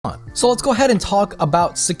So let's go ahead and talk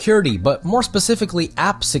about security, but more specifically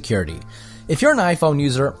app security. If you're an iPhone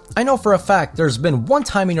user, I know for a fact there's been one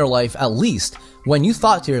time in your life at least when you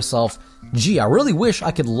thought to yourself, gee, I really wish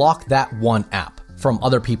I could lock that one app from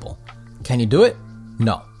other people. Can you do it?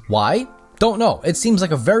 No. Why? Don't know. It seems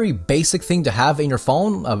like a very basic thing to have in your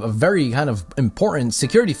phone, a very kind of important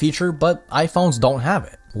security feature, but iPhones don't have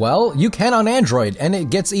it. Well, you can on Android, and it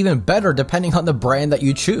gets even better depending on the brand that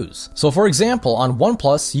you choose. So for example, on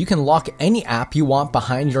OnePlus, you can lock any app you want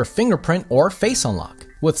behind your fingerprint or face unlock.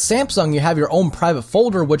 With Samsung, you have your own private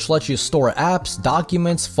folder which lets you store apps,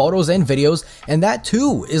 documents, photos, and videos, and that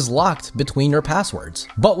too is locked between your passwords.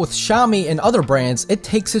 But with Xiaomi and other brands, it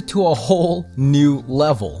takes it to a whole new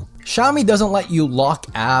level. Xiaomi doesn't let you lock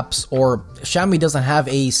apps, or Xiaomi doesn't have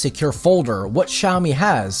a secure folder. What Xiaomi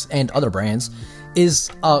has, and other brands,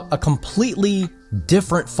 is a completely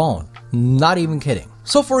different phone. Not even kidding.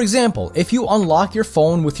 So for example, if you unlock your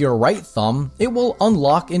phone with your right thumb, it will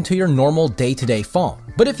unlock into your normal day-to-day phone.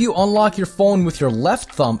 But if you unlock your phone with your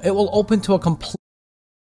left thumb, it will open to a completely